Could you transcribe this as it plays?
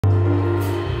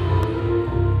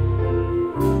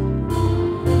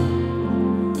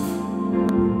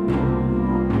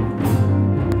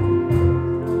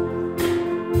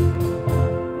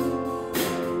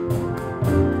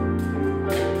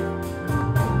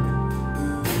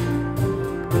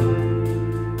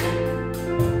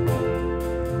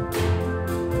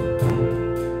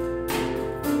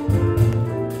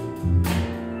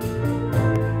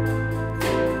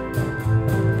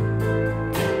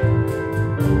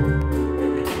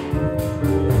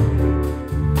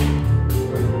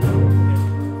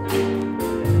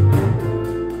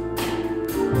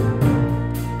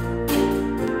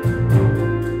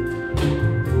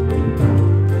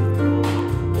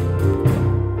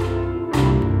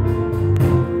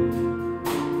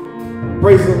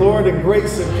Praise the Lord, and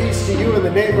grace and peace to you in the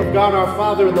name of God our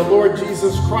Father and the Lord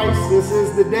Jesus Christ. This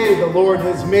is the day the Lord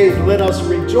has made. Let us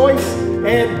rejoice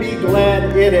and be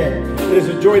glad in it. It is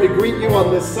a joy to greet you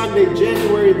on this Sunday,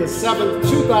 January the 7th,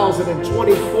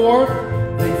 2024,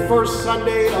 the first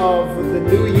Sunday of the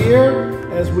new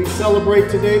year, as we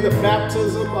celebrate today the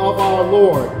baptism of our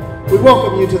Lord. We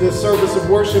welcome you to this service of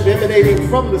worship emanating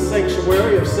from the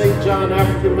sanctuary of St. John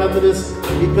African Methodist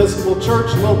Episcopal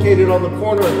Church, located on the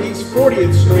corner of East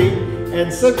 40th Street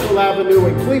and Central Avenue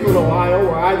in Cleveland, Ohio,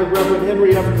 where I, the Reverend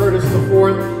Henry F. Curtis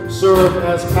IV, serve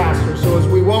as pastor. So as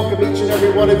we welcome each and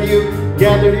every one of you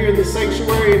gathered here in the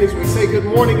sanctuary, and as we say good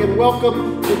morning and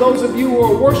welcome to those of you who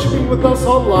are worshiping with us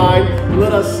online,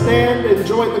 let us stand and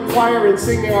join the choir in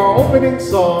singing our opening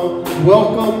song,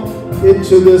 Welcome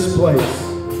into This Place.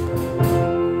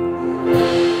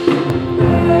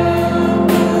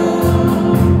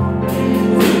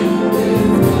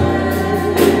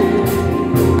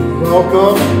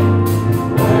 Welcome.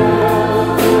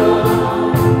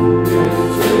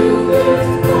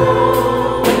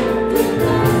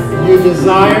 You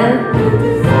desire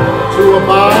to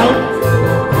abide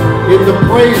in the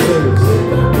praises.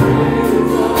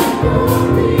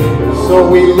 So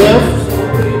we lift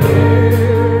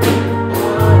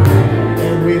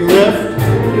and we lift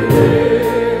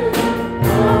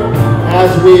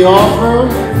as we offer.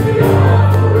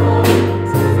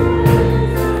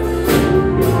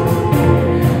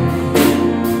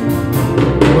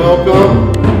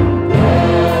 Welcome.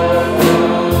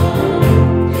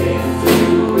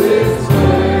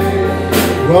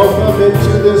 Welcome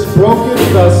into this broken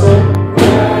vessel.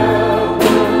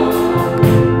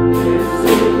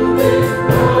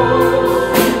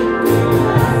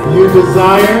 You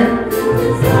desire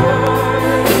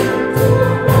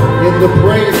in the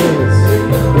praises.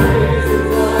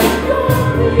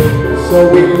 So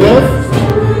we lift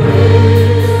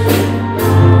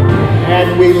and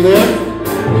we lift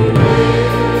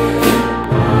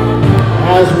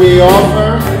as we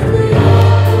offer.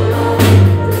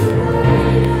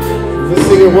 Let's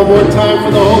sing it one more time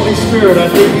for the Holy Spirit. I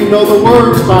think you know the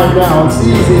words by now. It's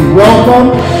easy.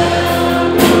 Welcome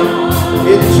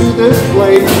into this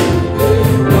place.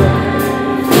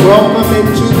 Welcome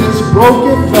into this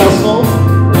broken vessel.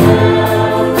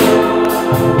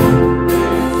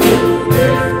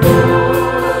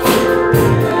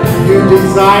 You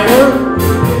desire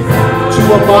to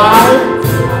abide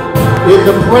in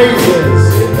the praises.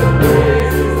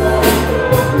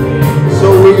 So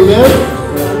we lift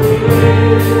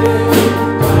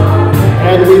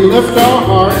and we lift our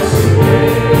hearts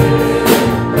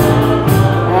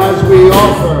as we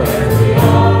offer.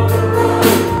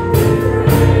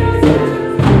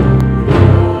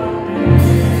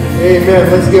 Amen.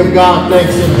 Let's give God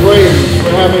thanks and praise for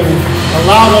having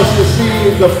allowed us to see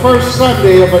the first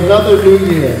Sunday of another new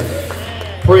year.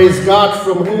 Praise God,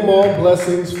 from whom all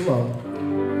blessings flow.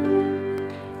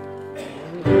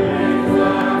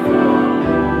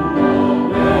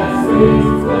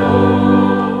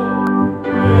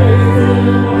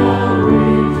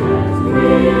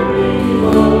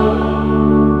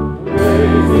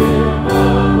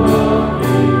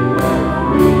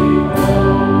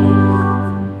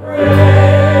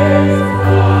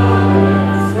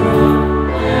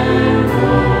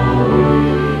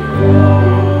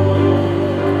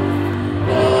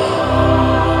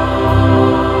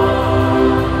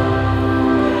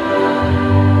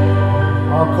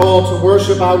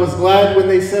 I was glad when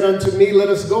they said unto me, let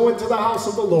us go into the house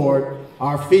of the Lord.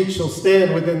 Our feet shall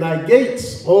stand within thy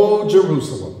gates, O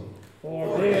Jerusalem.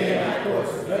 For they have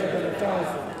courts better than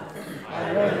 1,000.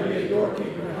 I'd rather be a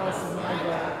doorkeeper in the house of my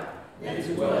God than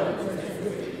to dwell in the tents of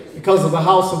wickedness. Because of the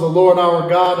house of the Lord our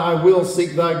God, I will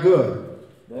seek thy good.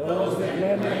 Those that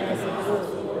lend their hands to the courts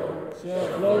of the Lord shall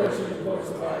flourish in the courts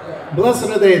of our God. Blessed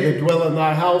are they that dwell in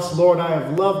thy house. Lord, I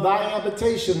have loved thy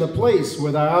habitation, the place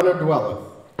where thy honor dwelleth.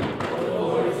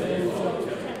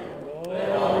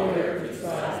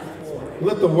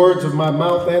 Let the words of my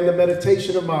mouth and the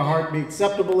meditation of my heart be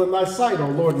acceptable in thy sight, O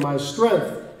Lord, my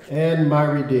strength and my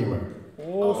Redeemer.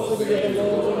 O sing of the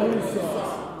Lord a new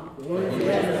song. When you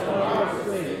have his heart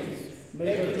strings,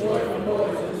 make a joyful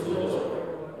noise unto the Lord.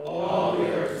 All the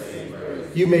earth sing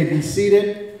praise. You may be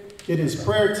seated. It is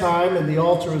prayer time, and the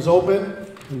altar is open.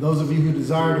 And those of you who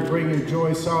desire to bring your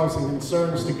joy, sorrows, and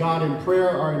concerns to God in prayer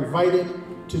are invited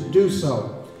to do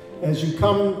so. As you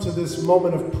come to this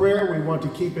moment of prayer, we want to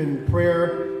keep in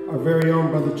prayer our very own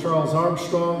Brother Charles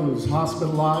Armstrong, who's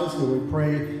hospitalized, and we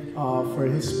pray for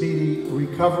his speedy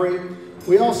recovery.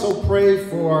 We also pray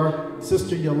for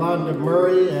Sister Yolanda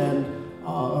Murray and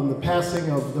on the passing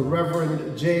of the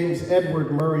Reverend James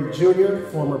Edward Murray Jr.,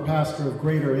 former pastor of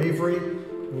Greater Avery.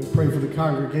 We pray for the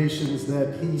congregations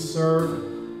that he served.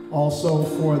 Also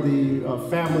for the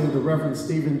family of the Reverend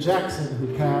Stephen Jackson, who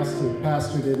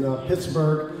pastored in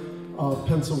Pittsburgh,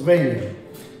 Pennsylvania.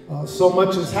 So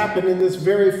much has happened in this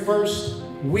very first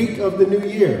week of the new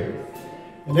year.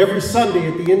 And every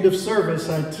Sunday at the end of service,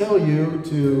 I tell you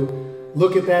to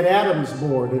look at that Adams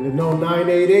board and to know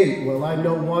 988. Well, I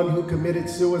know one who committed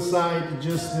suicide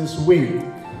just this week.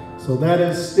 So that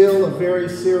is still a very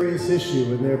serious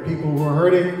issue, and there are people who are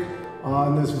hurting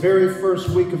in this very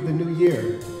first week of the new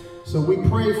year. So we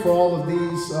pray for all of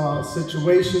these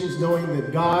situations, knowing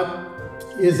that God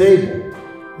is able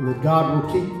and that God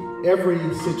will keep every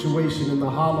situation in the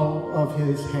hollow of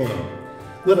his hand.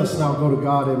 Let us now go to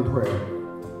God in prayer.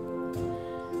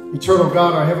 Eternal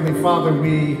God, our Heavenly Father,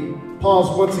 we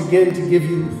pause once again to give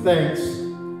you thanks,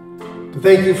 to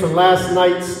thank you for last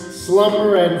night's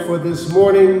slumber and for this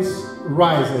morning's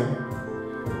rising.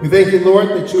 We thank you, Lord,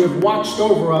 that you have watched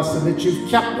over us and that you've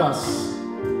kept us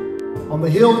on the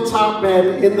hilltop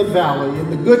and in the valley, in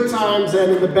the good times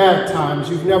and in the bad times.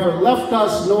 You've never left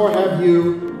us, nor have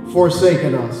you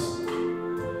forsaken us.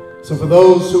 So for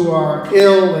those who are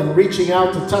ill and reaching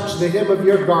out to touch the hem of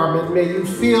your garment, may you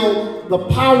feel the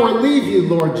power leave you,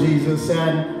 Lord Jesus,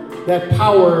 and that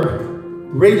power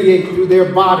radiate through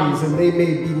their bodies and they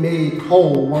may be made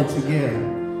whole once again.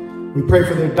 We pray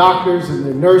for their doctors and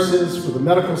their nurses, for the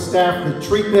medical staff that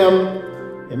treat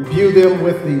them, imbue them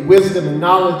with the wisdom and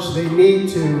knowledge they need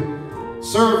to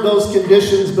serve those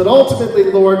conditions. But ultimately,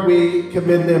 Lord, we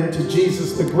commend them to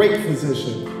Jesus, the great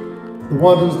physician, the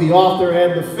one who's the author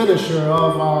and the finisher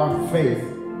of our faith.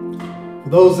 For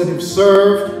those that have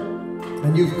served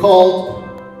and you've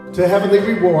called to heavenly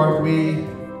reward, we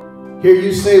hear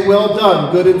you say, well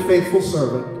done, good and faithful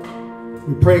servant.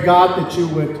 We pray, God, that you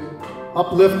would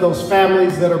uplift those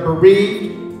families that are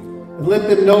bereaved and let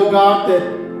them know, God, that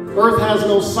earth has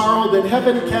no sorrow that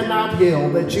heaven cannot heal,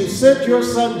 that you sent your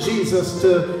son Jesus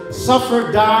to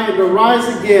suffer, die, and to rise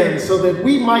again so that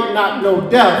we might not know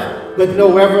death, but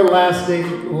know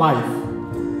everlasting life.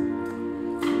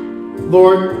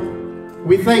 Lord,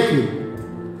 we thank you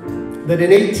that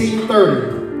in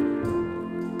 1830,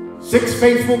 6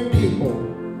 faithful people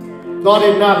thought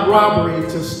it not robbery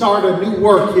to start a new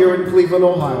work here in Cleveland,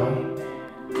 Ohio.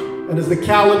 And as the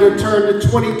calendar turned to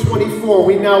 2024,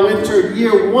 we now enter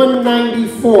year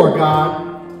 194,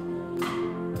 God,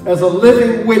 as a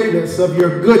living witness of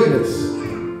your goodness,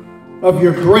 of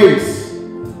your grace,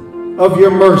 of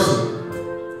your mercy.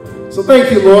 So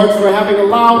thank you, Lord, for having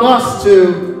allowed us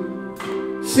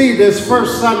to see this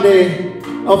first Sunday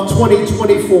of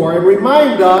 2024 and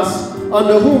remind us,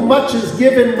 unto whom much is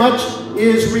given, much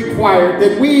is required,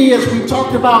 that we, as we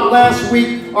talked about last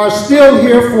week, are still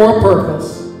here for a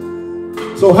purpose.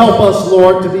 So help us,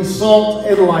 Lord, to be salt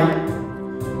and light,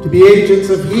 to be agents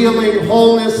of healing,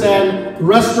 wholeness, and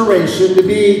restoration, to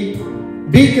be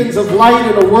beacons of light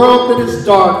in a world that is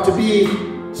dark, to be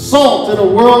salt in a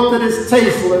world that is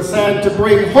tasteless, and to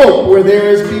bring hope where there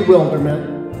is bewilderment.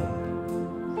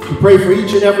 We pray for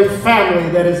each and every family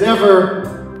that has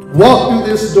ever walked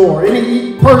through this door,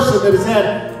 any person that has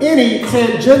had any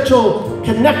tangential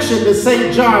connection to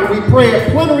St. John. We pray a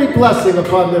plenary blessing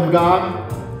upon them, God.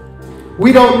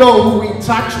 We don't know who we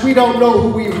touch, we don't know who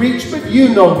we reach, but you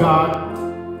know, God.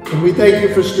 And we thank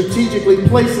you for strategically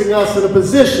placing us in a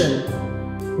position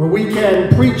where we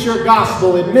can preach your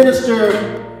gospel,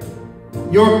 administer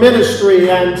your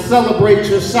ministry, and celebrate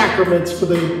your sacraments for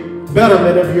the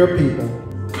betterment of your people.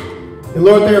 And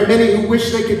Lord, there are many who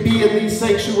wish they could be in these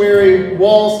sanctuary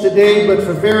walls today, but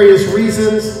for various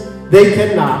reasons, they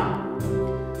cannot.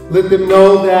 Let them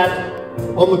know that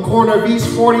on the corner of East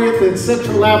 40th and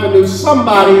Central Avenue,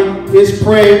 somebody is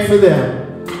praying for them.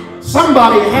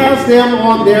 Somebody has them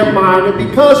on their mind. And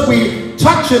because we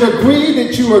touch and agree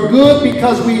that you are good,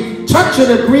 because we touch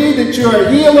and agree that you're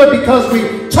a healer, because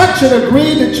we touch and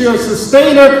agree that you're a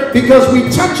sustainer, because we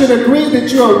touch and agree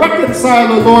that you're a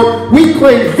reconciler, Lord, we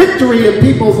claim victory in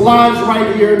people's lives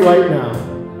right here and right now.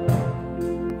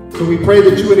 So we pray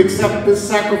that you would accept this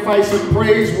sacrifice of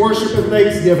praise, worship, and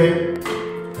thanksgiving,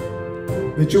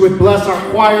 that you would bless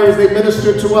our choir as they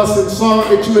minister to us in song,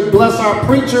 that you would bless our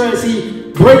preacher as he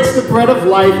breaks the bread of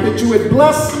life, that you would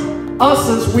bless us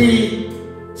as we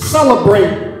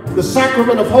celebrate the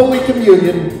sacrament of Holy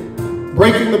Communion,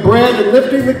 breaking the bread and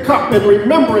lifting the cup in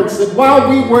remembrance that while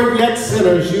we were yet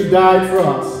sinners, you died for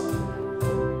us.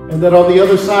 And that on the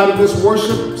other side of this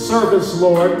worship service,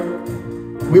 Lord,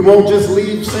 we won't just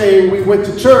leave saying we went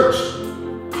to church,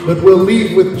 but we'll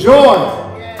leave with joy,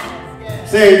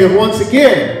 saying that once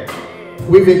again,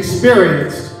 We've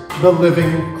experienced the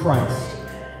living Christ.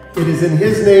 It is in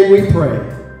his name we pray.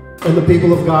 And the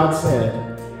people of God said,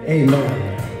 Amen.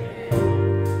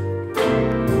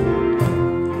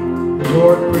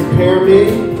 Lord, prepare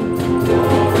me.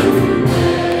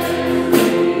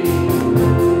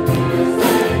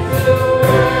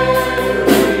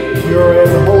 Pure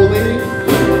and holy,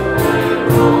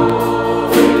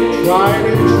 tried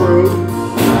and true,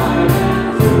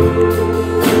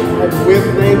 and with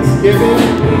thanksgiving,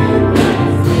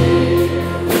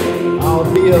 I'll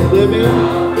be a living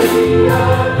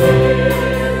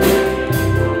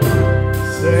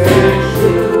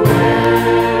sanctuary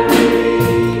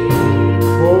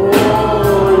for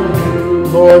you.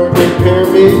 Lord, prepare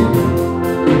me.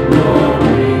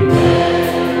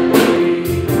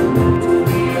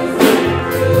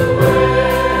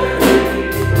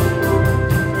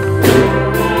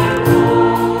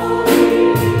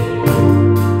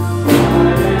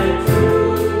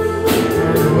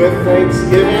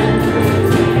 Thanksgiving,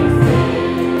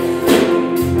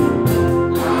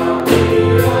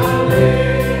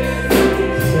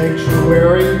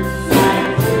 sanctuary,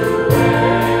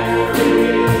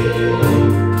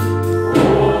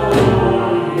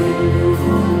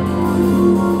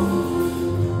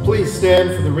 please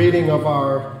stand for the reading of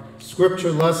our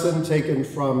scripture lesson taken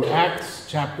from Acts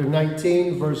chapter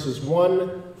 19, verses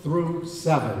 1 through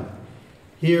 7.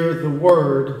 Hear the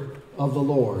word of the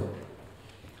Lord.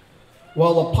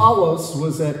 While Apollos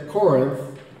was at Corinth,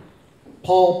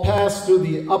 Paul passed through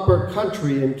the upper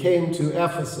country and came to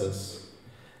Ephesus.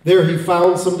 There he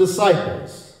found some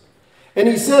disciples. And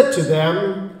he said to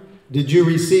them, "Did you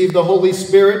receive the Holy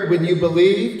Spirit when you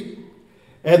believed?"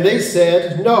 And they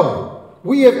said, "No,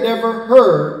 we have never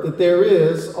heard that there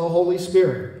is a Holy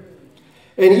Spirit."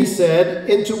 And he said,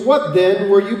 "Into what then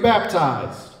were you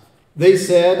baptized?" They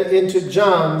said, "Into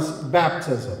John's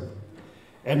baptism."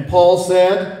 And Paul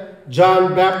said,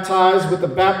 "John baptized with the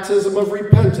baptism of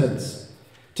repentance,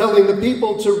 telling the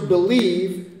people to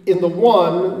believe in the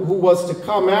one who was to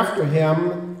come after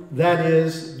him, that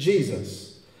is,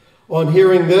 Jesus." On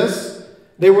hearing this,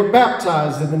 they were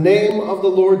baptized in the name of the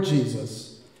Lord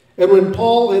Jesus. And when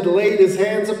Paul had laid his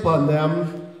hands upon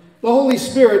them, the Holy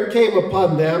Spirit came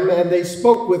upon them, and they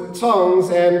spoke with tongues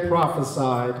and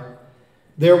prophesied.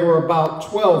 There were about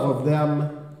 12 of them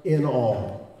in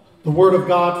all. The word of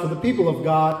God for the people of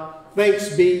God. Thanks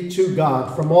be to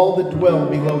God from all that dwell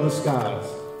below the skies.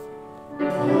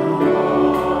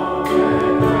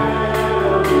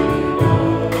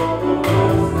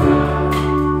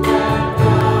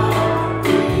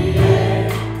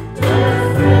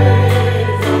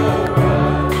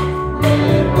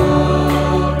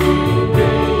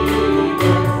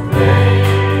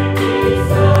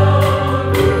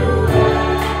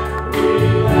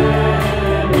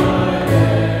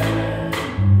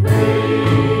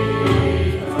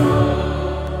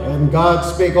 God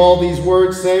spake all these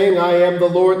words, saying, "I am the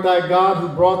Lord thy God, who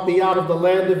brought thee out of the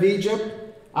land of Egypt,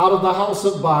 out of the house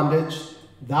of bondage.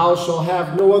 Thou shalt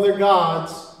have no other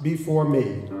gods before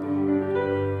me."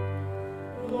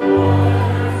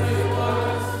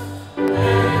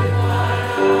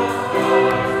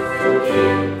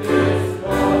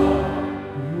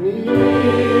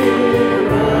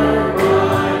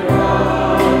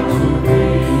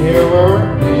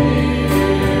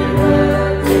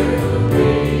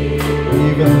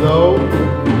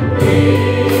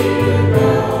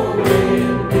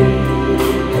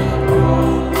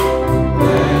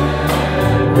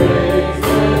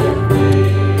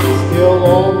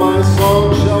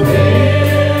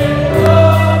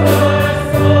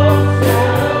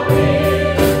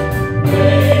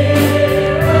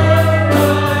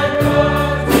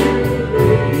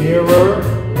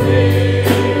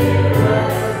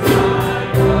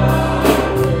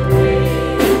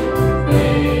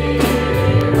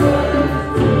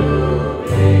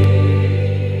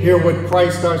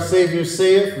 Christ our Savior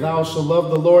saith, "Thou shalt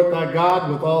love the Lord thy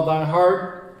God with all thy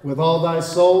heart, with all thy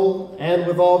soul, and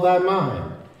with all thy mind.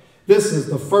 This is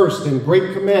the first and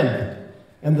great commandment,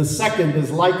 and the second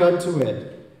is like unto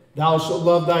it. Thou shalt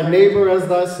love thy neighbor as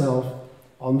thyself.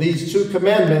 On these two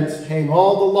commandments hang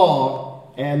all the law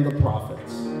and the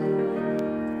prophets."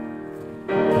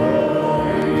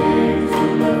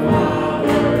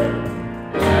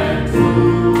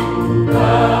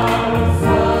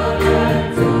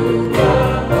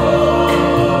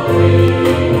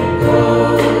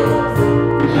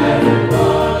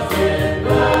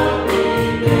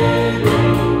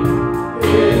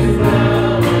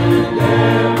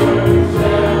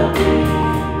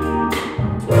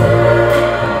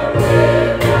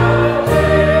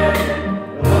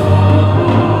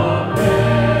 Oh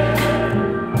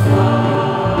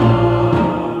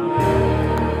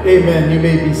Amen. You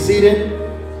may be seated.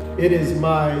 It is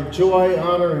my joy,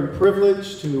 honor, and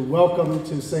privilege to welcome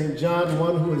to St. John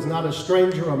one who is not a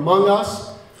stranger among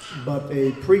us, but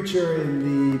a preacher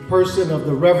in the person of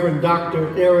the Reverend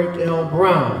Dr. Eric L.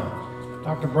 Brown.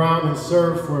 Dr. Brown has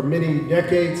served for many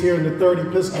decades here in the 3rd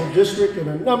Episcopal District in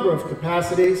a number of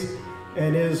capacities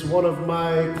and is one of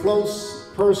my close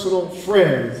personal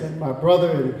friends and my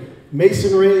brother in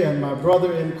Masonry and my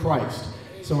brother in Christ.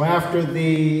 So after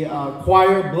the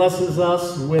choir blesses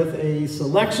us with a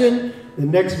selection, the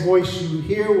next voice you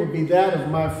hear will be that of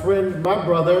my friend, my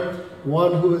brother,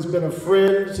 one who has been a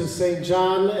friend to St.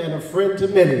 John and a friend to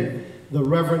many, the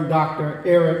Reverend Dr.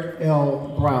 Eric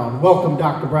L. Brown. Welcome,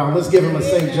 Dr. Brown. Let's give him a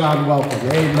St. John welcome.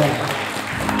 Amen.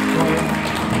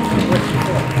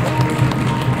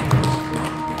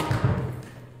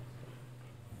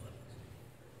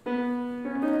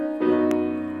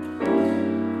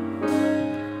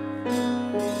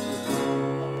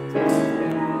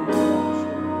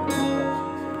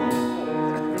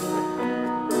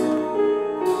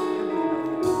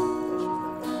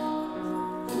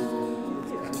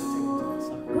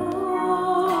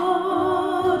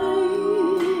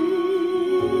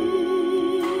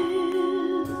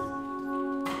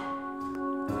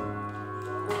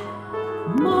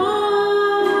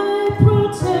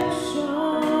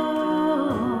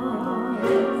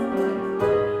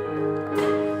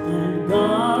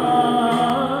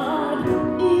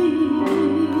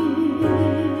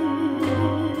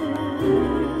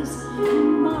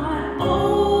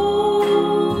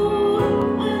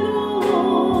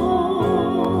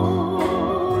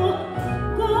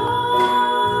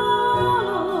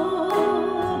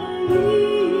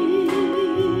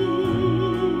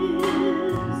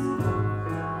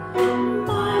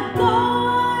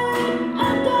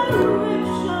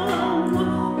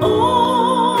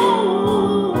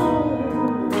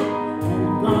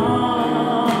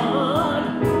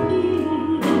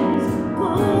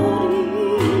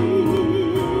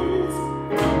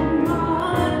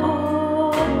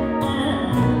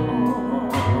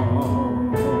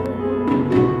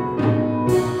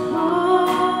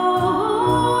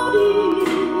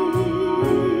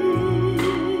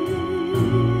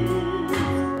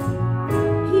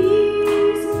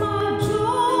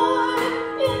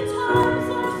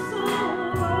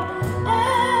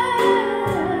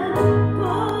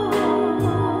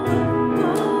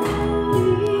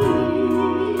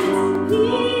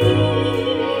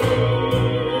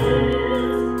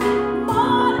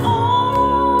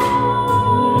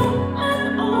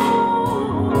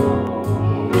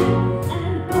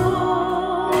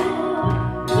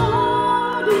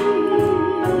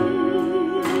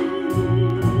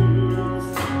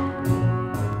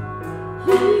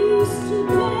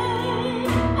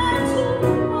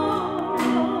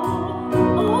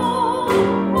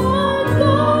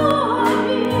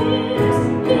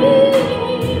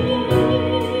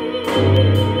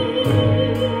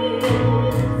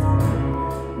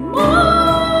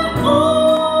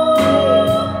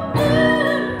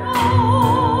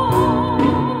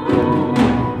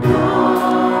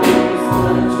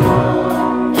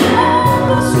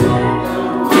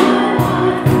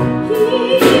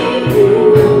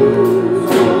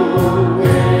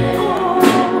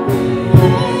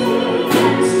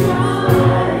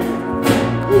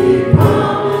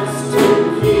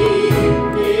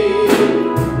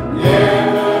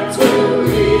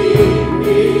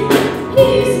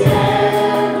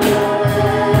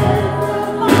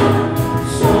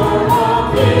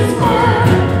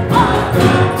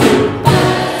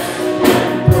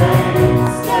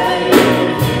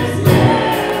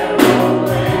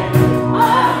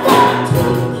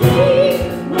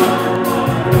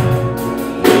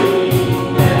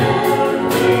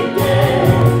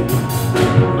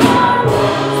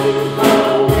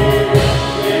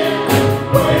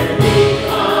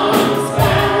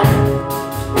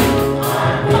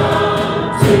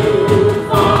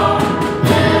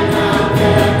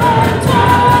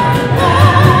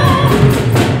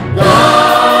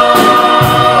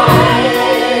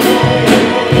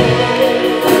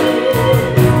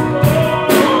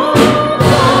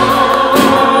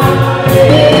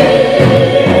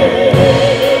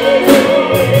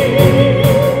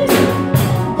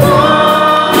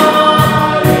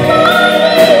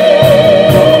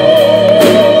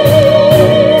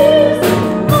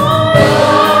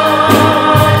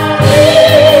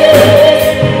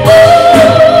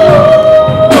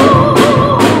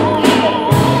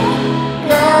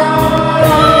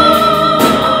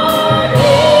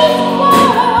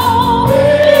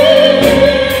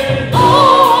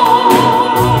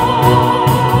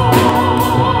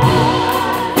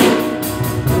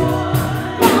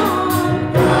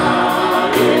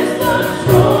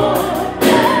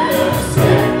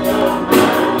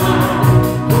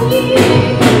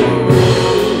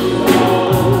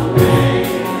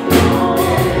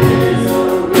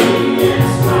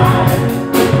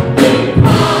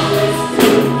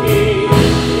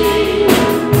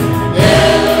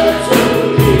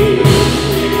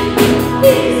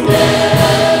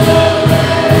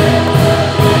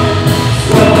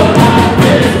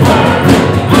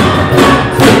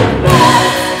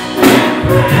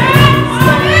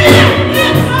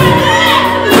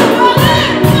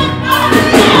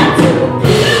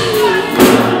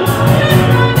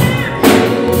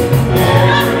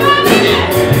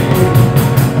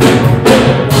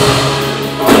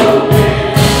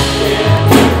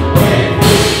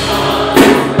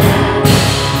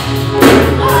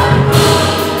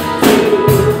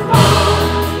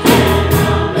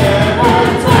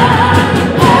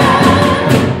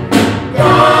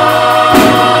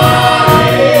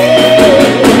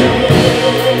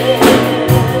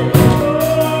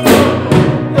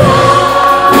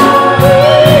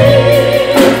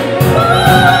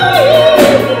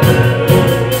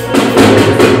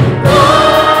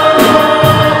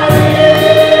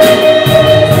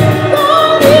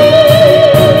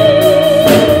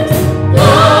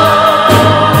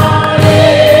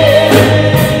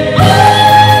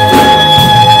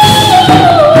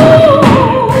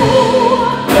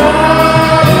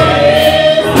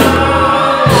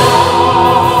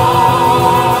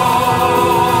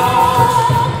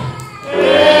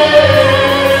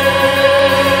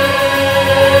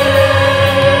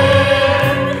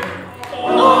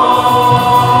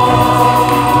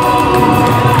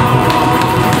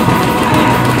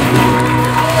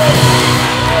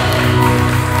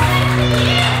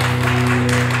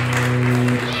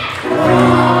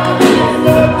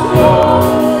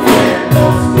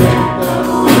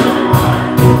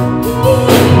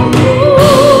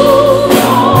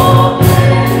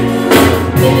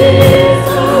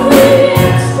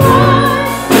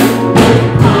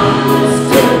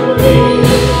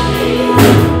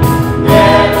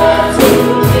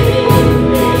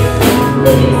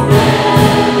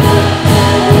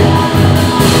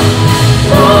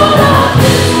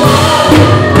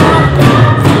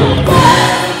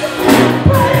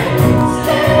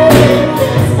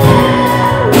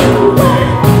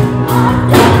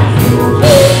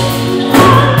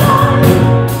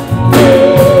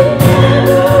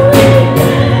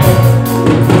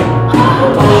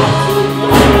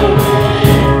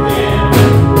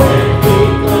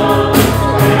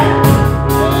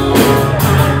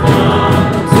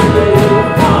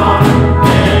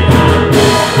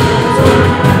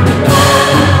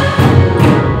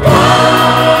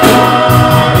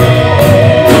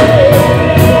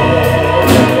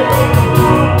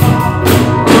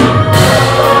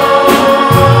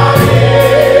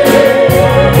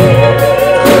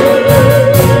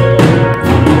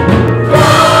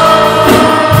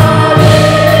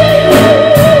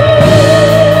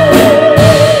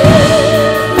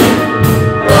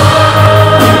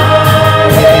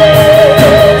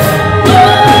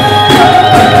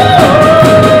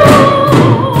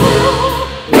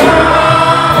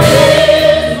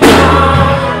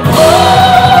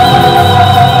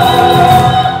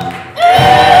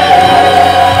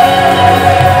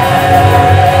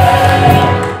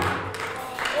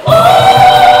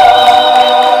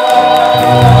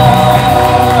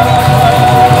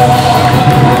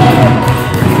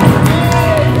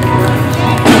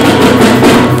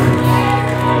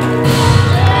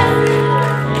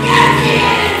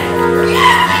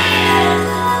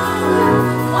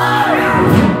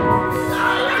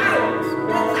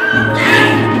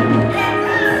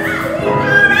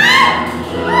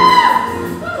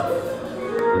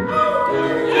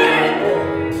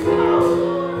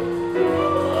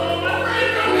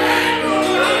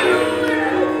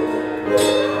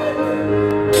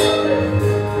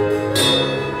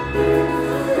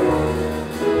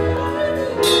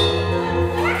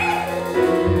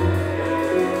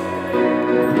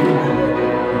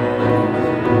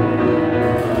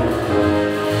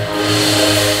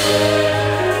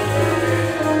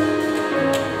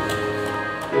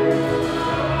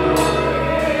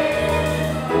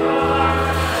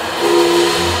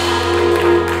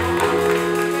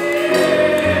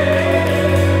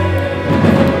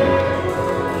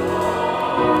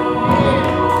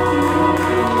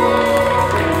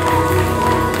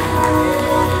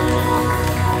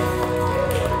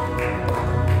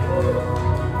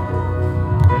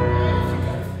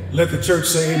 Let the church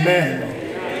say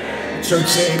amen. The church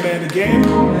say amen again.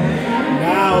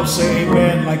 Now say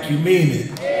amen like you mean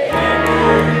it.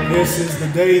 This is the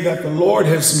day that the Lord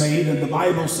has made, and the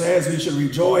Bible says we should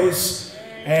rejoice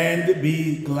and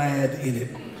be glad in it.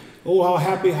 Oh, how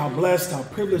happy, how blessed, how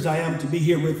privileged I am to be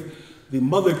here with the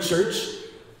Mother Church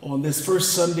on this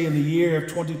first Sunday in the year of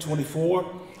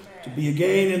 2024, to be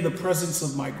again in the presence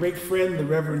of my great friend, the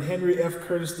Reverend Henry F.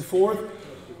 Curtis IV,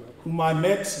 whom I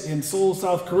met in Seoul,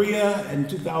 South Korea in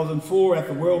 2004 at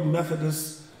the World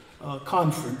Methodist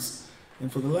Conference.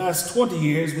 And for the last 20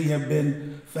 years, we have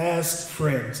been fast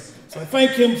friends. So I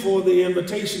thank him for the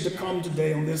invitation to come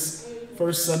today on this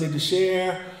first Sunday to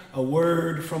share a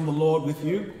word from the Lord with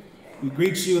you. We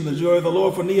greet you in the joy of the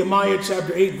Lord, for Nehemiah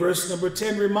chapter 8, verse number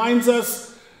 10 reminds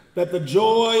us that the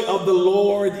joy of the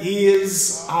Lord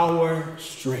is our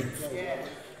strength.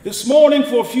 This morning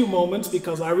for a few moments,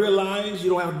 because I realize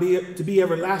you don't have to be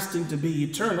everlasting to be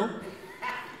eternal.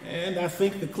 And I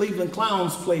think the Cleveland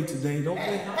Clowns play today, don't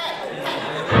they?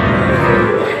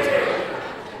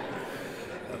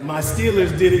 My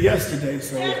Steelers did it yesterday,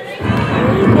 so amen.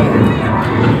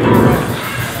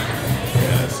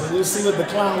 Yeah, so we'll see what the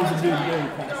Clowns will do today.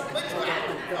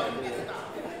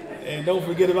 And don't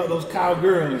forget about those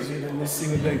cowgirls, you know, we'll see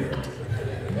what they do.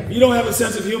 If you don't have a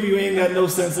sense of humor, you ain't got no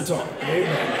sense at all.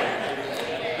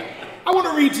 Amen. I want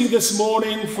to read to you this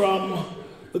morning from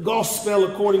the Gospel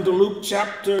according to Luke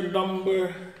chapter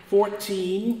number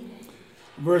 14,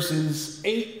 verses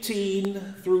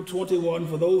 18 through 21.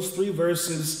 For those three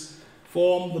verses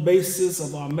form the basis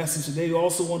of our message today. We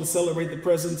also want to celebrate the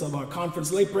presence of our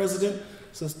conference lay president,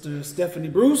 Sister Stephanie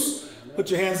Bruce. Put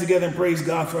your hands together and praise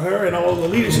God for her and all the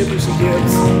leadership that she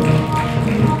gives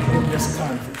in this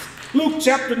conference. Luke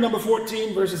chapter number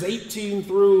 14, verses 18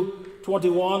 through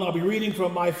 21. I'll be reading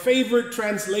from my favorite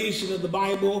translation of the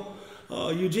Bible,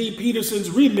 Eugene Peterson's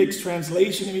remix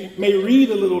translation. It may read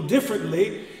a little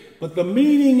differently, but the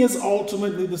meaning is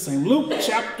ultimately the same. Luke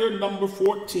chapter number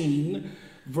 14,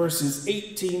 verses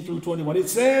 18 through 21. It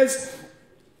says,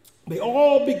 they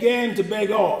all began to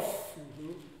beg off,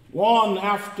 one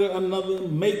after another,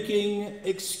 making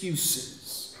excuses.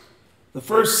 The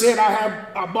first said,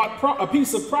 I bought a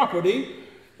piece of property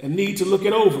and need to look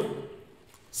it over.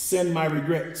 Send my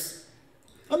regrets.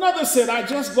 Another said, I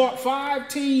just bought 5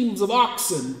 teams of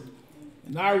oxen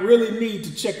and I really need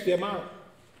to check them out.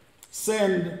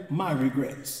 Send my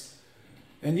regrets.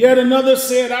 And yet another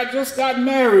said, I just got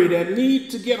married and need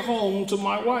to get home to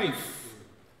my wife.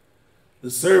 The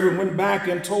servant went back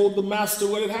and told the master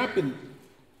what had happened.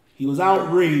 He was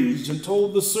outraged and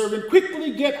told the servant,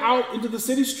 quickly get out into the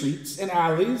city streets and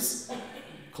alleys,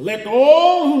 collect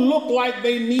all who look like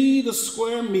they need a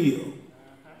square meal,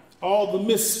 all the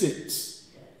misfits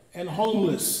and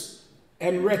homeless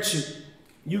and wretched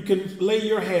you can lay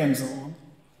your hands on,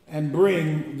 and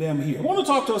bring them here. I want to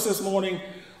talk to us this morning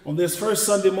on this first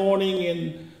Sunday morning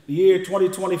in the year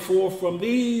 2024 from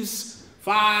these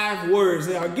 5 words.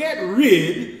 They are, get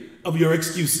rid of your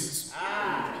excuses.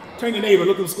 Turn your neighbor,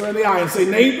 look them square in the eye and say,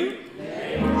 neighbor,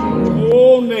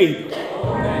 oh neighbor,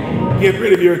 get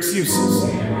rid of your excuses.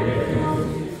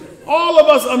 All of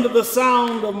us under the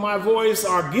sound of my voice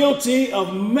are guilty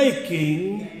of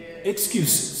making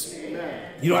excuses.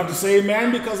 You don't have to say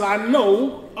amen, because I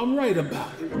know I'm right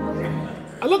about it.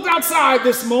 I looked outside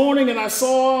this morning and I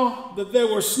saw that there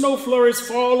were snow flurries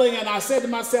falling, and I said to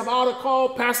myself, I ought to call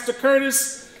Pastor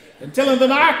Curtis and tell him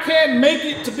that I can't make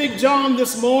it to Big John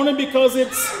this morning because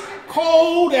it's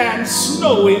cold and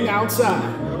snowing outside.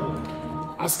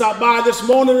 I stopped by this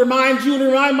morning to remind you and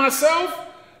remind myself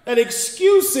that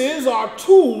excuses are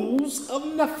tools of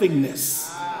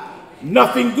nothingness.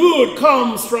 Nothing good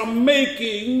comes from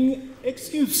making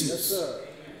excuses. Yes,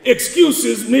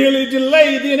 excuses merely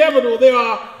delay the inevitable. There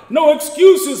are no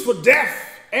excuses for death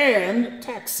and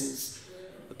taxes.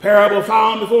 The parable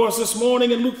found before us this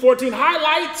morning in Luke 14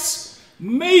 highlights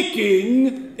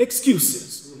making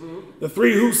excuses. The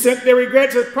 3 who sent their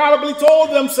regrets had probably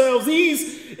told themselves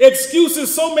these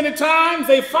excuses so many times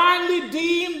they finally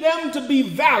deemed them to be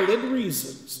valid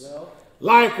reasons.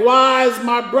 Likewise,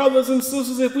 my brothers and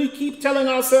sisters, if we keep telling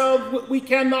ourselves what we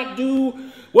cannot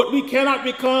do, what we cannot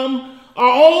become,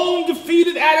 our own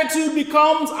defeated attitude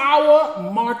becomes our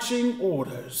marching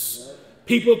orders.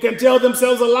 People can tell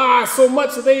themselves a lie so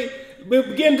much that they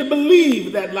begin to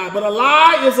believe that lie. But a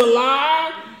lie is a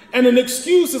lie, and an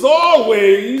excuse is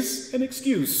always an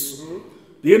excuse.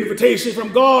 The invitation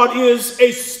from God is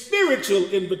a spiritual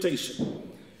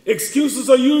invitation. Excuses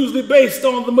are usually based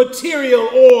on the material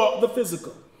or the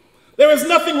physical. There is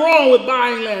nothing wrong with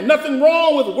buying land, nothing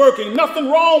wrong with working, nothing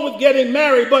wrong with getting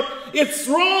married, but it's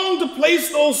wrong to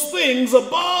place those things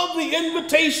above the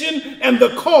invitation and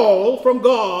the call from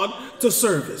God to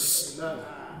service.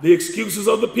 The excuses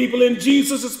of the people in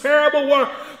Jesus' parable were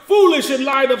foolish in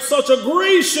light of such a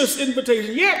gracious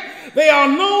invitation. Yet they are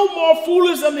no more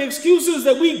foolish than the excuses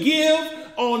that we give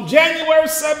on January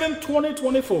 7,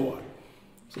 2024.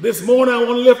 So this morning I want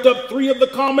to lift up 3 of the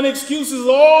common excuses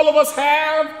all of us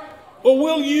have or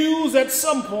will use at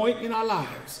some point in our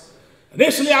lives.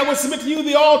 Initially, I would submit to you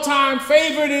the all-time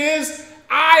favorite is,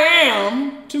 I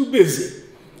am too busy.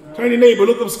 Turn to your neighbor,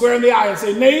 look them square in the eye and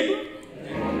say, neighbor,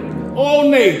 oh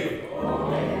neighbor,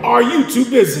 are you too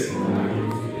busy?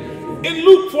 In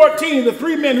Luke 14, the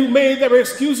 3 men who made their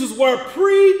excuses were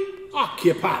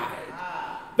preoccupied.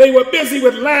 They were busy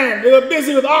with land. They were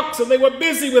busy with oxen. They were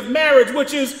busy with marriage,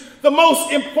 which is the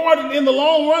most important in the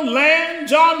long run. Land,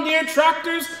 John Deere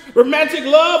tractors, romantic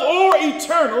love, or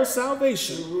eternal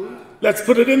salvation. Let's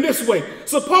put it in this way.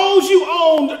 Suppose you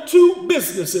owned 2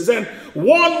 businesses, and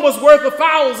one was worth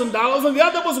 $1,000 and the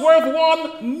other was worth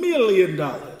 $1 million.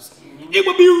 It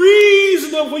would be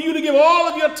reasonable for you to give all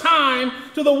of your time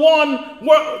to the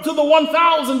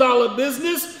 $1,000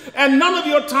 business and none of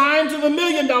your time to the $1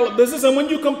 million business. And when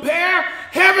you compare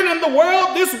heaven and the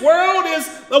world, this world is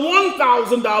the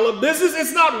 $1,000 business.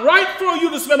 It's not right for you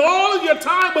to spend all of your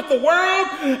time with the world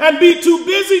and be too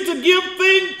busy to give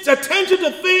attention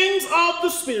to things of the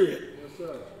Spirit.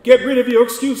 Get rid of your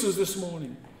excuses this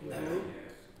morning.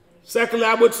 Secondly,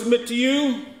 I would submit to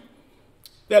you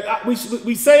that we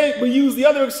use the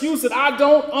other excuse that I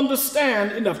don't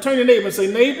understand enough. Turn to your neighbor and say,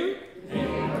 neighbor,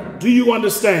 do you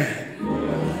understand?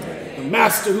 The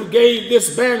master who gave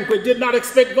this banquet did not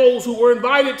expect those who were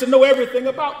invited to know everything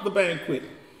about the banquet.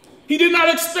 He did not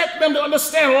expect them to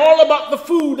understand all about the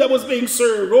food that was being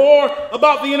served or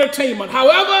about the entertainment.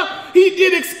 However, he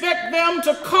did expect them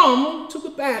to come to the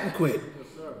banquet.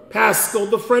 Pascal,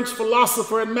 the French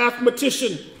philosopher and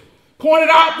mathematician, pointed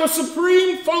out the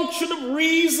supreme function of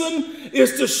reason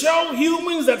is to show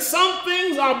humans that some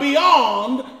things are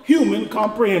beyond human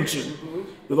comprehension.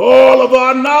 With all of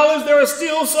our knowledge, there are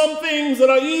still some things that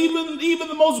are even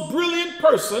the most brilliant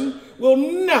person will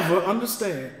never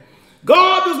understand.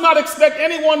 God does not expect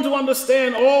anyone to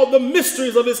understand all the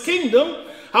mysteries of his kingdom.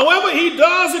 However, he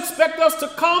does expect us to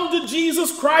come to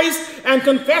Jesus Christ and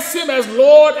confess him as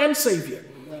Lord and Savior.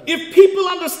 If people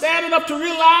understand enough to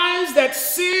realize that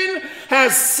sin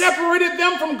has separated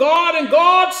them from God and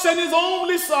God sent his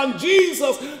only son,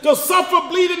 Jesus, to suffer,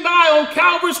 bleed, and die on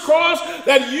Calvary's cross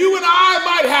that you and I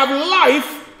might have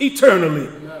life eternally.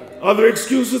 Other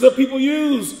excuses that people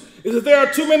use is that there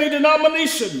are too many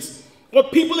denominations or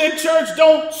people in church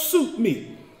don't suit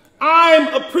me. I'm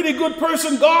a pretty good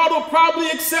person. God will probably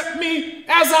accept me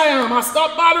as I am. I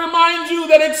stop by to remind you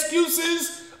that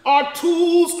excuses are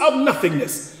tools of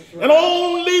nothingness. And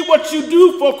only what you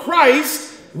do for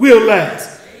Christ will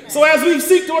last. So as we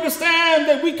seek to understand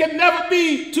that we can never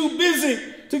be too busy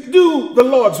to do the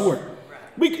Lord's work.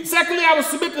 Secondly, I will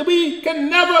submit that we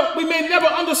may never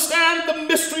understand the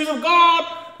mysteries of God.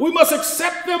 We must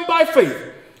accept them by faith.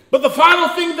 But the final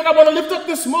thing that I want to lift up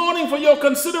this morning for your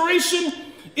consideration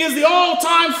is the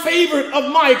all-time favorite of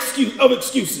my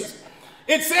excuses.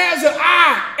 It says that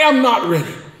I am not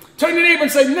ready. Turn to your neighbor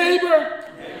and say, neighbor,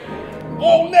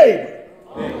 oh neighbor,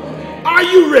 are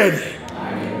you ready?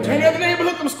 Turn to the other neighbor,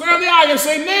 look them square in the eye and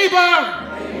say,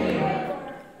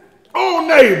 neighbor, oh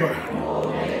neighbor,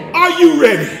 are you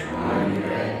ready?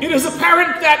 It is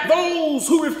apparent that those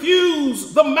who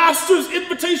refused the master's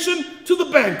invitation to the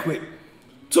banquet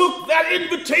took that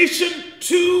invitation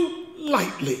too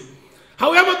lightly.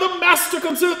 However, the master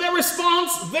considered their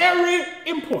response very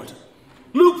important.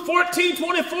 Luke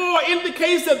 14:24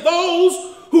 indicates that those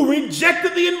who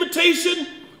rejected the invitation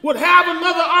would have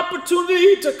another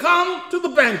opportunity to come to the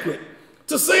banquet.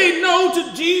 To say no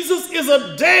to Jesus is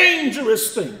a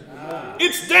dangerous thing.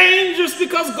 It's dangerous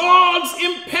because God's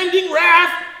impending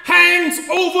wrath hangs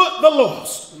over the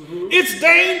lost. It's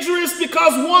dangerous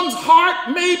because one's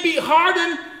heart may be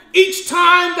hardened each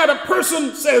time that a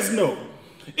person says no.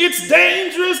 It's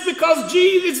dangerous because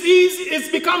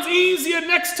it becomes easier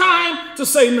next time to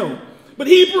say no. But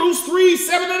Hebrews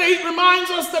 3:7-8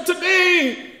 reminds us that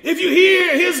today, if you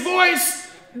hear his voice,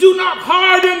 do not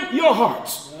harden your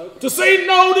hearts. To say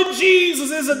no to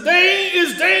Jesus is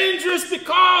dangerous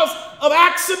because of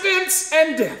accidents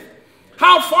and death.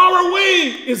 How far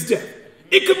away is death?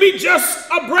 It could be just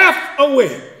a breath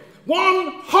away,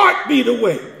 one heartbeat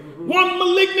away, one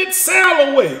malignant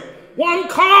cell away, one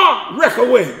car wreck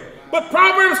away. But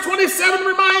Proverbs 27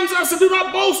 reminds us to do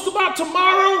not boast about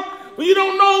tomorrow, for you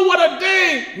don't know what a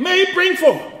day may bring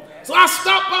forth. So I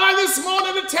stopped by this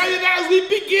morning to tell you that as we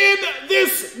begin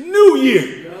this new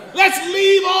year, let's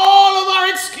leave all of our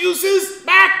excuses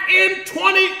back in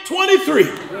 2023.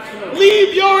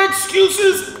 Leave your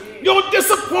excuses, your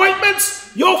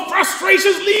disappointments, your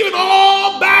frustrations, leave it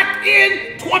all back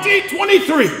in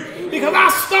 2023. Because I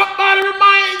stopped by to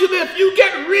remind you that if you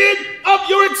get rid of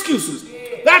your excuses,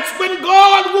 that's when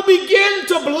God will begin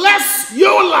to bless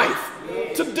your life.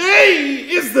 Today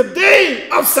is the day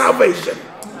of salvation.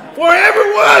 For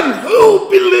everyone who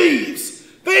believes,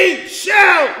 they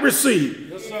shall receive.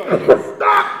 Yes, sir.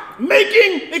 Stop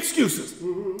making excuses.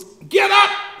 Get up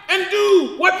and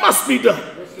do what must be done,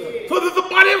 so that the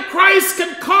body of Christ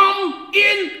can come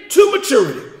into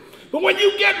maturity. But when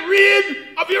you get rid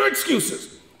of your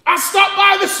excuses, I stopped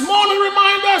by this morning to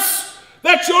remind us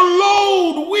that your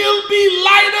load will be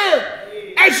lighter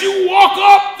as you walk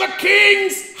up the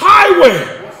King's highway.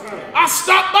 I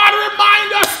stopped by to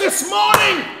remind us this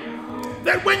morning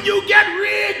that when you get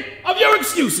rid of your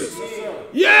excuses,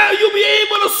 you'll be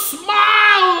able to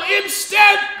smile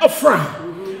instead of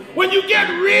frown. When you get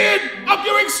rid of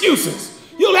your excuses,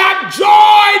 you'll have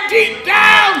joy deep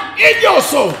down in your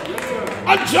soul.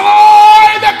 A joy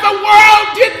that the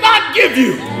world did not give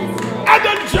you, and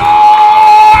a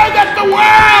joy that the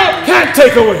world can't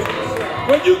take away.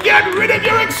 When you get rid of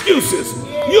your excuses,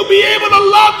 you'll be able to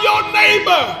love your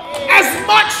neighbor as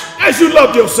much as you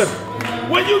love yourself.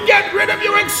 When you get rid of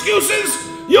your excuses,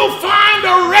 you'll find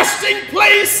a resting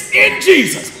place in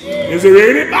Jesus. Is there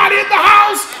anybody in the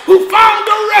house who found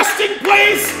a resting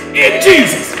place in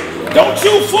Jesus? Don't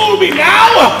you fool me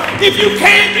now. If you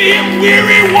came to him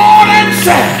weary, worn, and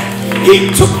sad,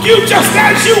 he took you just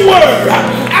as you were,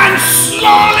 and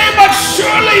slowly but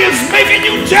surely is making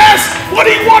you just what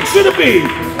he wants you to be.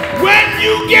 When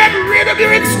you get rid of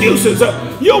your excuses,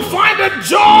 you'll find a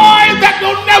joy that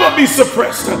will never be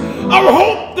suppressed, a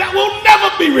hope that will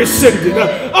never be rescinded,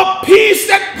 a peace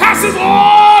that passes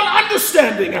all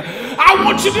understanding. I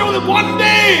want you to know that one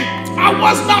day I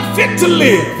was not fit to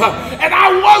live, and I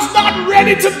was not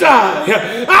ready to die.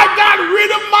 I got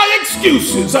rid of my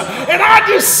excuses, and I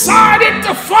decided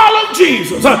to follow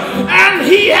Jesus, and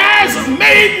he has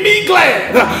made me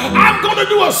glad. I'm going to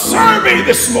do a survey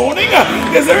this morning.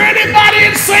 Is there anybody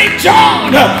in St.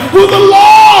 John who the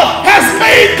Lord has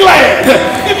made glad?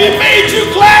 If he made you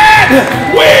glad,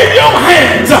 wave your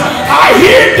hands. I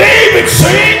hear David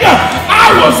sing,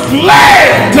 I was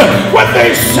glad when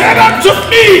they said unto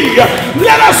me,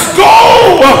 let us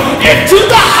go into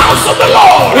the house of the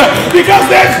Lord, because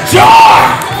there's joy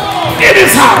in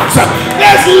his house.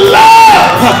 There's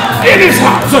love in his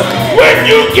house. When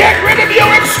you get rid of your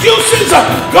excuses,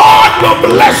 God will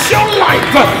bless your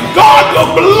life. God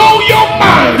will blow your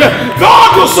mind.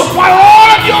 God will supply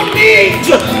all of your needs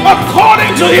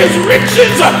according to his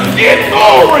riches in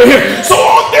glory. So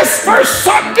on this first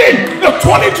Sunday of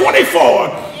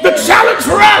 2024, the challenge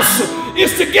for us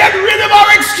is to get rid of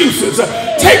our excuses.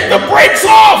 Take the brakes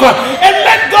off and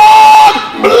let God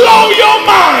blow your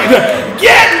mind.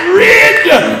 Get rid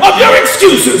of your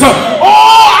excuses. Oh,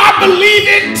 I believe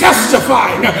in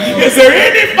testifying. Is there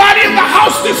anybody in the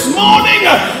house this morning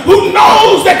who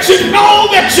knows that you know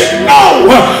that you know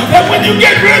that when you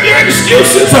get rid of your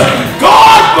excuses,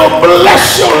 God will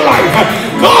bless your life.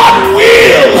 God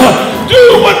will do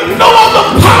what no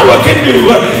other power can do.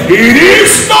 It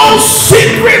is no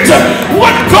secret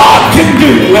what God can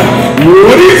do.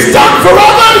 What he's done for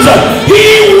others,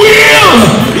 he will.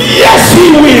 Yes,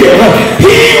 he will.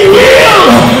 He will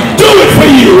do it for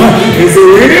you. Is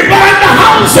there anybody in the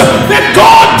house that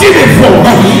God did it for?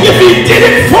 If he did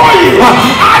it for you,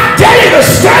 I dare you to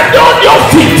stand on your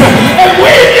feet and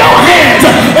wave your hands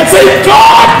and say,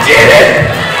 God did it.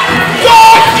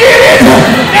 God did it.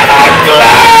 And I'm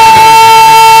glad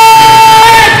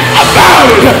about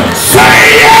it.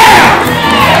 Say yeah.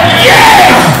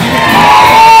 Yeah.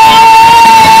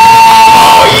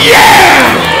 Oh yeah.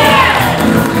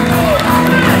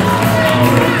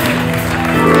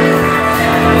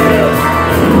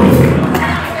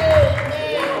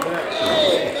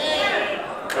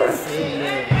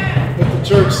 Let the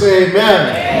church say amen.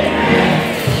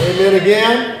 Amen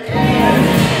again.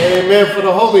 Amen for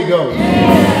the Holy Ghost.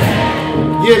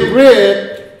 Get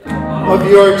rid of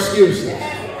your excuses.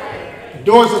 The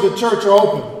doors of the church are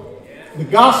open. The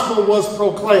gospel was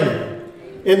proclaimed.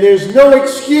 And there's no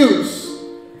excuse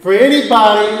for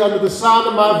anybody under the sound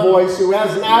of my voice who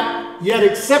has not yet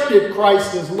accepted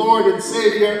Christ as Lord and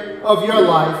Savior of your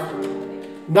life,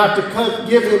 not to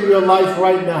give him your life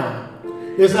right now.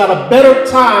 There's not a better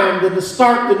time than to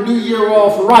start the new year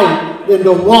off than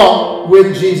to walk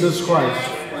with Jesus Christ.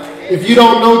 If you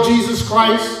don't know Jesus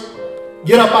Christ,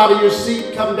 Get up out of your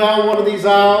seat, come down one of these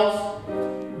aisles.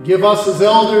 Give us as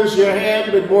elders your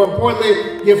hand, but more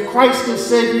importantly, give Christ as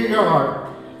Savior your heart.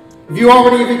 If you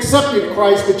already have accepted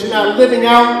Christ, but you're not living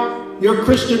out your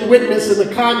Christian witness in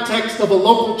the context of a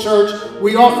local church,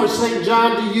 we offer St.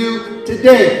 John to you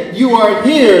today. You are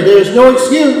here. There's no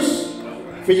excuse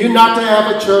for you not to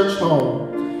have a church home.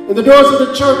 And the doors of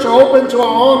the church are open to our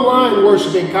online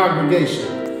worshiping congregation.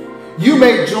 You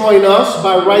may join us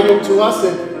by writing to us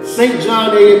at St.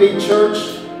 John AME Church,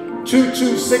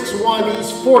 2261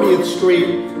 East 40th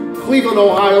Street, Cleveland,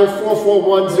 Ohio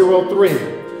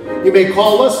 44103. You may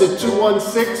call us at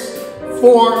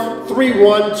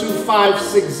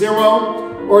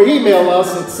 216-431-2560 or email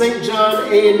us at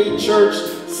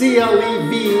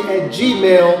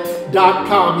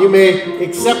stjohnamechurchclev@gmail.com. You may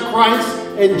accept Christ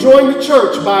and join the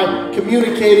church by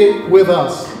communicating with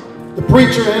us. The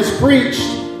preacher has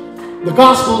preached. The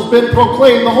gospel has been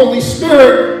proclaimed. The Holy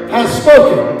Spirit has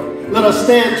spoken. Let us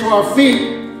stand to our feet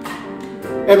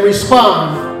and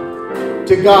respond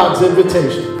to God's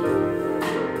invitation.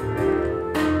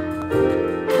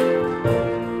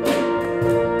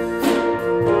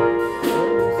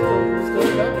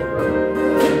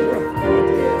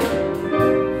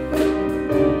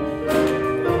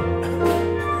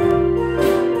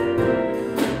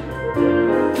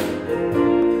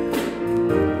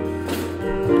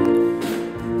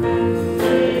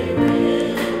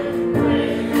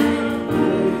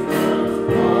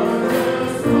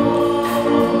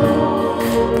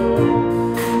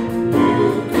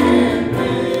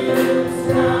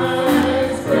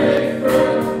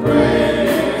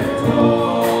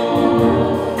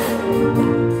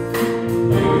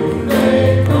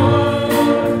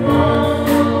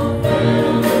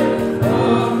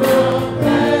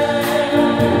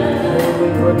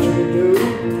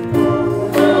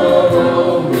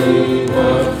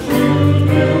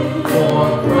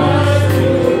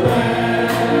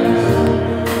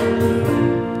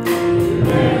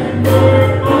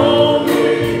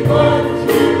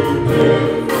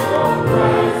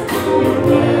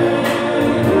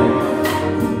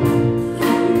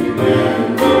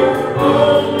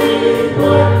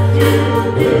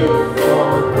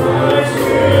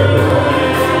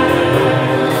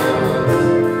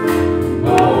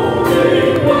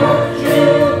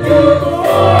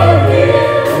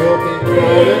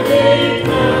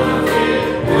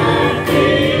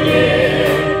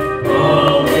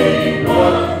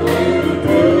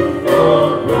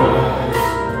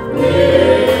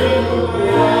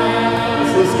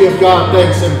 God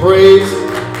thanks and praise.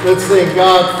 Let's thank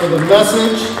God for the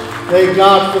message. Thank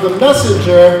God for the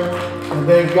messenger. And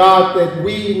thank God that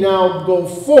we now go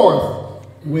forth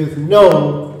with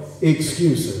no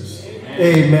excuses.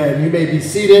 Amen. You may be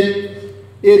seated.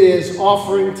 It is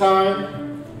offering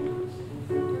time.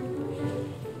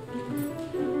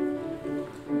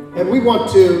 And we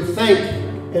want to thank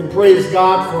and praise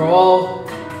God for all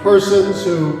persons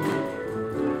who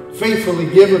faithfully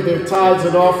give of their tithes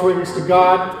and offerings to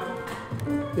God.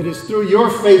 It is through your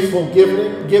faithful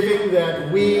giving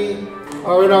that we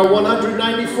are in our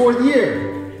 194th year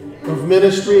of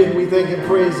ministry, and we thank and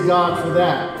praise God for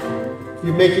that. If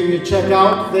you're making your check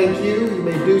out, thank you. You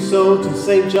may do so to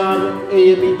St. John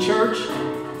AME Church,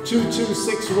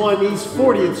 2261 East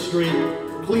 40th Street,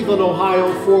 Cleveland,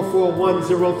 Ohio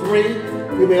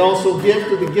 44103. You may also give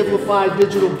to the Givelify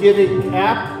digital giving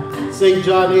app, St.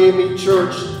 John AME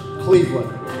Church,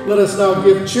 Cleveland. Let us now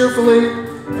give cheerfully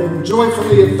and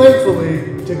joyfully and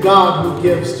thankfully to God who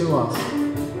gives to us.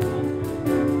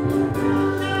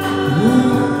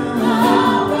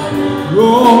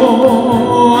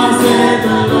 Oh, I said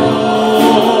the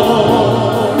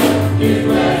Lord is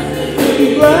blessing me.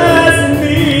 He's blessing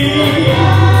me.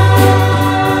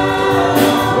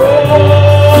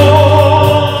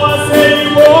 Oh, I said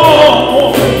the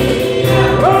Lord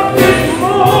this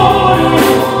morning.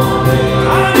 I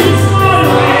need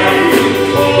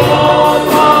smiling on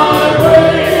my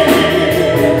way.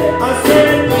 I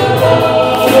said the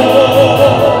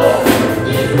Lord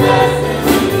is blessing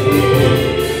me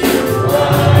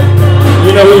right now.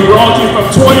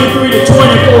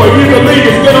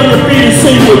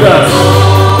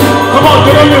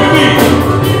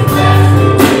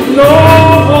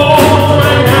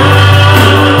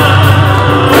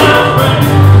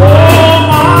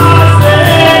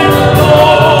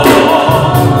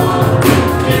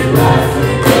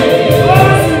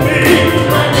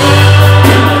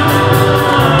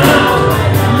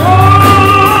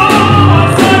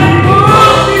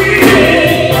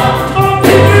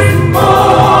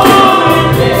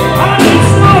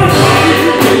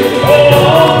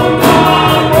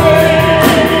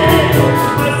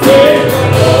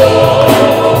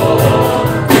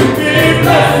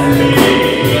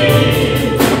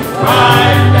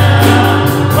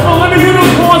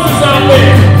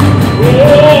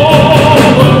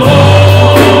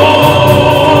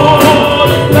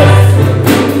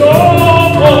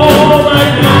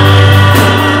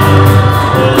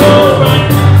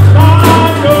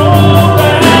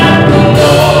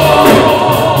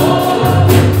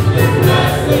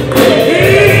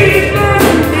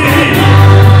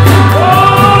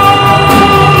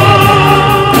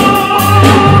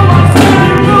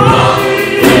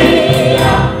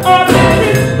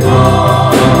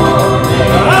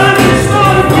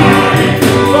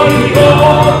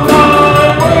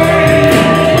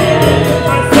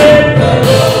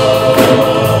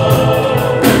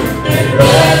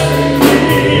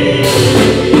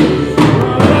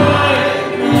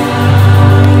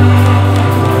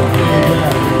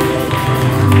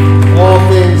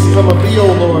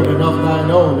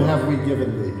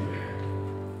 given thee.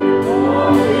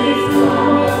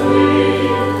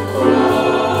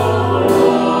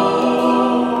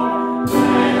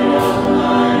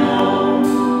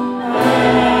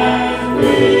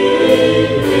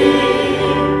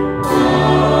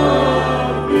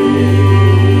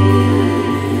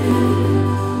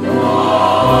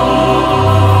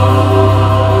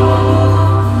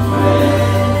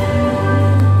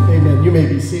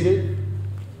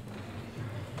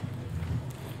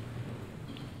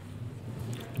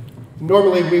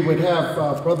 Normally we would have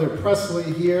Brother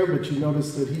Presley here, but you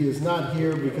notice that he is not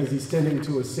here because he's tending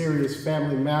to a serious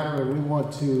family matter, and we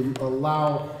want to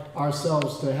allow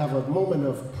ourselves to have a moment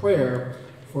of prayer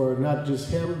for not just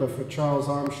him, but for Charles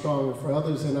Armstrong and for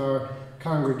others in our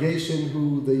congregation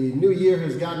who the new year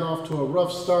has gotten off to a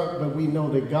rough start, but we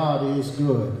know that God is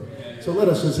good. So let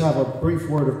us just have a brief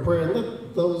word of prayer, and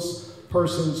let those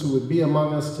persons who would be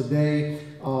among us today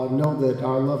know that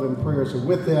our love and prayers are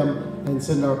with them, and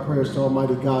send our prayers to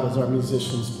Almighty God as our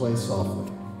musicians play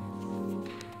softly.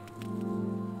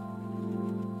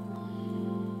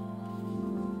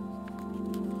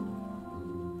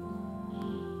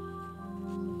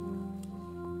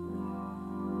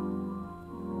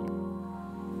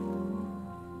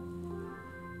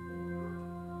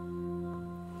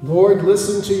 Lord,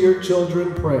 listen to your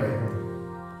children pray.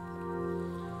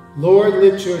 Lord,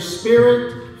 let your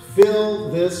spirit fill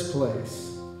this place.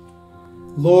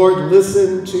 Lord,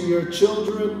 listen to your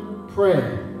children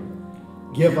pray.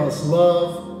 Give us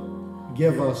love,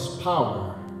 give us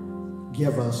power,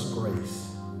 give us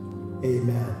grace.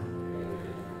 Amen.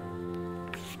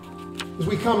 As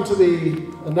we come to the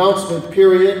announcement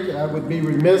period, I would be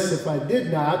remiss if I did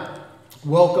not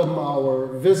welcome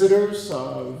our visitors,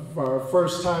 our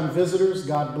first-time visitors.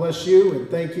 God bless you and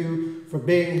thank you for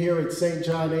being here at St.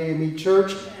 John AME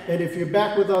Church. And if you're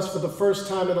back with us for the first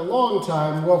time in a long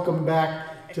time, welcome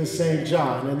back to St.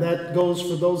 John. And that goes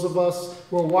for those of us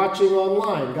who are watching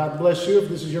online. God bless you. If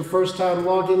this is your first time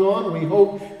logging on, we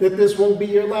hope that this won't be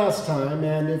your last time.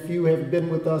 And if you have been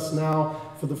with us now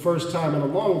for the first time in a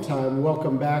long time,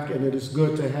 welcome back, and it is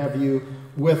good to have you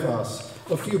with us.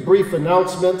 A few brief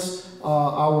announcements.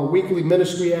 Our weekly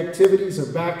ministry activities are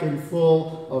back in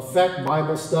full effect.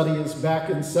 Bible study is back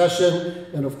in session.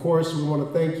 And of course, we want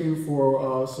to thank you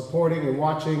for supporting and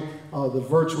watching the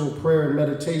virtual prayer and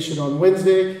meditation on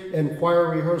Wednesday. And choir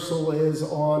rehearsal is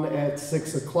on at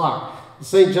 6 o'clock. The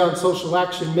St. John Social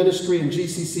Action Ministry and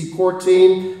GCC Core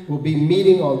Team will be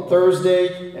meeting on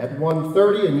Thursday at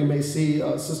 1:30, and you may see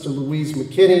Sister Louise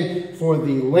McKinney for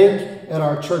the link. At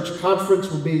our church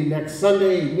conference will be next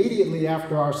Sunday, immediately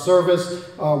after our service,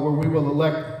 where we will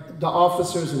elect the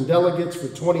officers and delegates for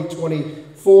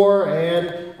 2024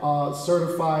 and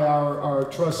certify our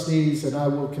trustees, and I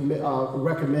will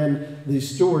recommend the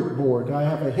steward board. I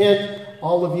have a hint,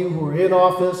 all of you who are in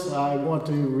office, I want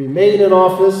to remain in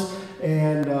office.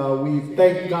 And we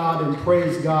thank God and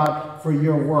praise God for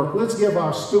your work. Let's give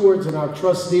our stewards and our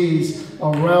trustees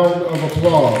a round of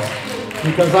applause,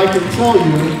 because I can tell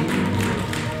you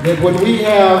that when we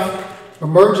have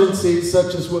emergencies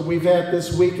such as what we've had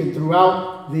this week and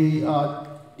throughout the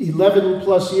 11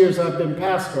 plus years I've been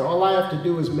pastor, all I have to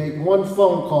do is make one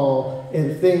phone call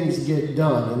and things get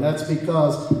done. And that's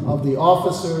because of the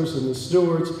officers and the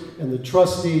stewards and the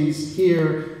trustees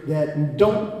here that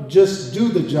don't just do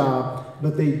the job,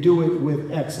 but they do it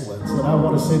with excellence. And I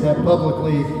want to say that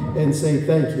publicly and say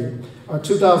thank you. Our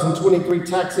 2023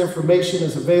 tax information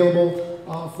is available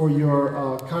for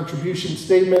your contribution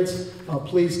statements.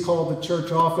 Please call the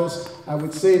church office. I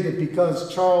would say that because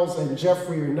Charles and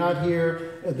Jeffrey are not here,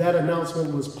 that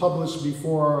announcement was published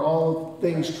before all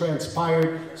things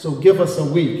transpired. So give us a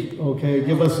week, okay?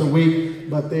 Give us a week,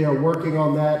 but they are working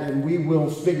on that, and we will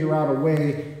figure out a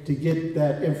way to get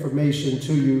that information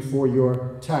to you for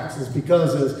your taxes.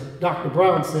 Because as Dr.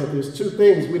 Brown said, there's two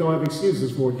things we don't have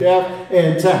excuses for: death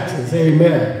and taxes.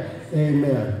 Amen.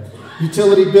 Amen.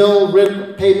 Utility bill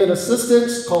rent payment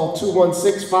assistance, call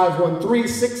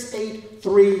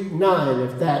 216-513-6839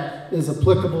 if that is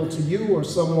applicable to you or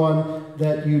someone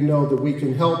that you know that we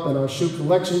can help. And our shoe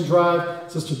collection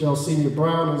drive, Sister Delcenia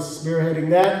Brown is spearheading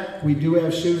that. We do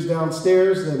have shoes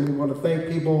downstairs, and we want to thank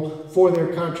people for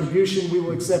their contribution. We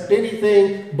will accept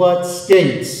anything but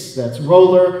skates. That's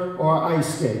roller or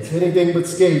ice skates. Anything but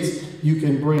skates you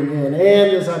can bring in.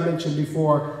 And as I mentioned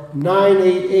before,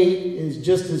 988 is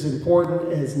just as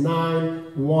important as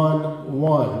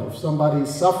 911. If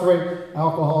somebody's suffering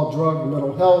alcohol, drug,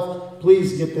 mental health,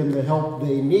 please get them the help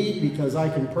they need, because I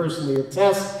can personally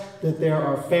attest that there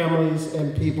are families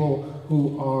and people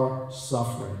who are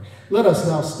suffering. Let us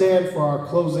now stand for our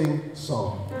closing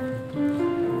song.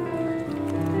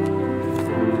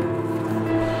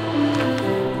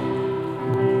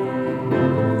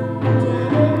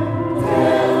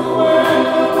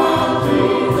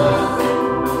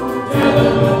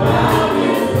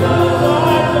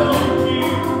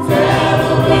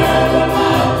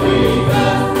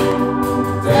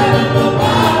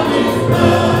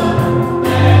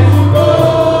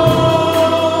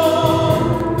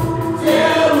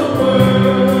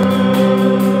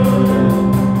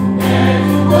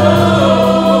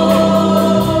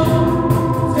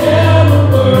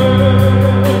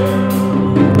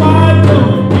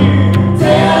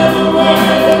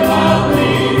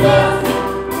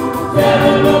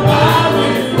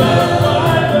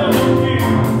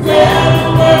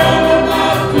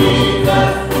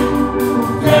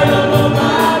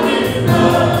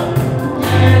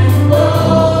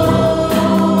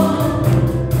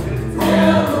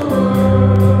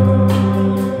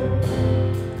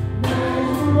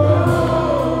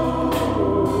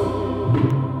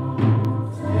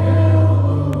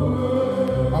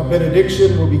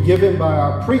 benediction will be given by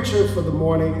our preacher for the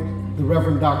morning, the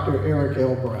Reverend Dr. Eric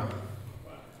L. Brown.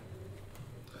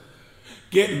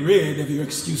 Get rid of your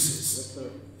excuses.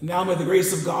 Now may the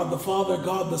grace of God the Father,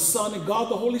 God the Son, and God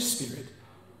the Holy Spirit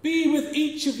be with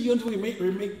each of you until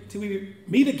we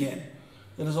meet again.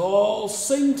 Let us all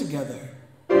sing together.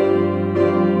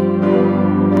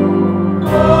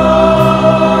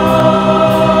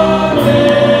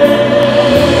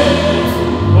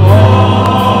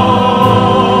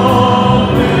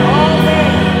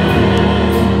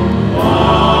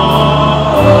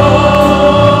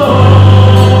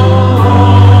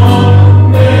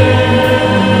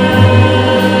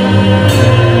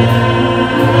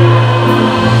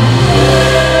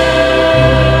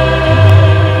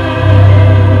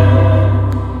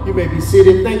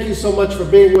 Thank you so much for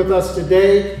being with us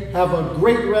today. Have a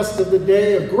great rest of the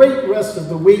day, a great rest of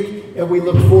the week, and we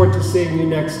look forward to seeing you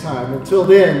next time. Until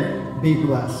then, be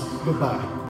blessed. Goodbye.